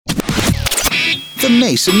The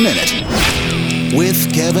Mason Minute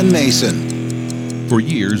with Kevin Mason. For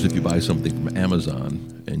years, if you buy something from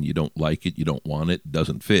Amazon and you don't like it, you don't want it,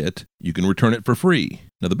 doesn't fit, you can return it for free.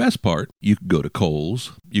 Now, the best part, you can go to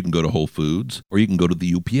Kohl's, you can go to Whole Foods, or you can go to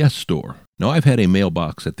the UPS store. Now, I've had a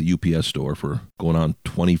mailbox at the UPS store for going on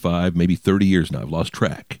 25, maybe 30 years now. I've lost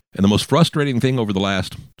track. And the most frustrating thing over the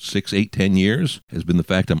last 6, 8, 10 years has been the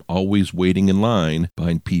fact I'm always waiting in line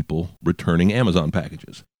behind people returning Amazon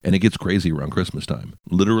packages. And it gets crazy around Christmas time.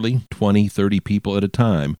 Literally 20, 30 people at a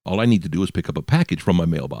time. All I need to do is pick up a package from my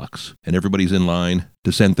mailbox, and everybody's in line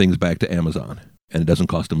to send things back to Amazon. And it doesn't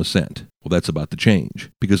cost them a cent. Well, that's about to change,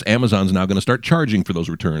 because Amazon's now going to start charging for those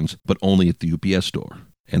returns, but only at the UPS store.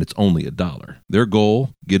 And it's only $1. Their goal,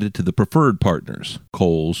 get it to the preferred partners,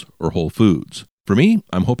 Kohl's or Whole Foods. For me,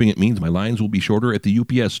 I'm hoping it means my lines will be shorter at the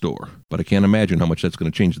UPS store, but I can't imagine how much that's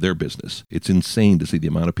going to change their business. It's insane to see the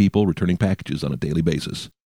amount of people returning packages on a daily basis.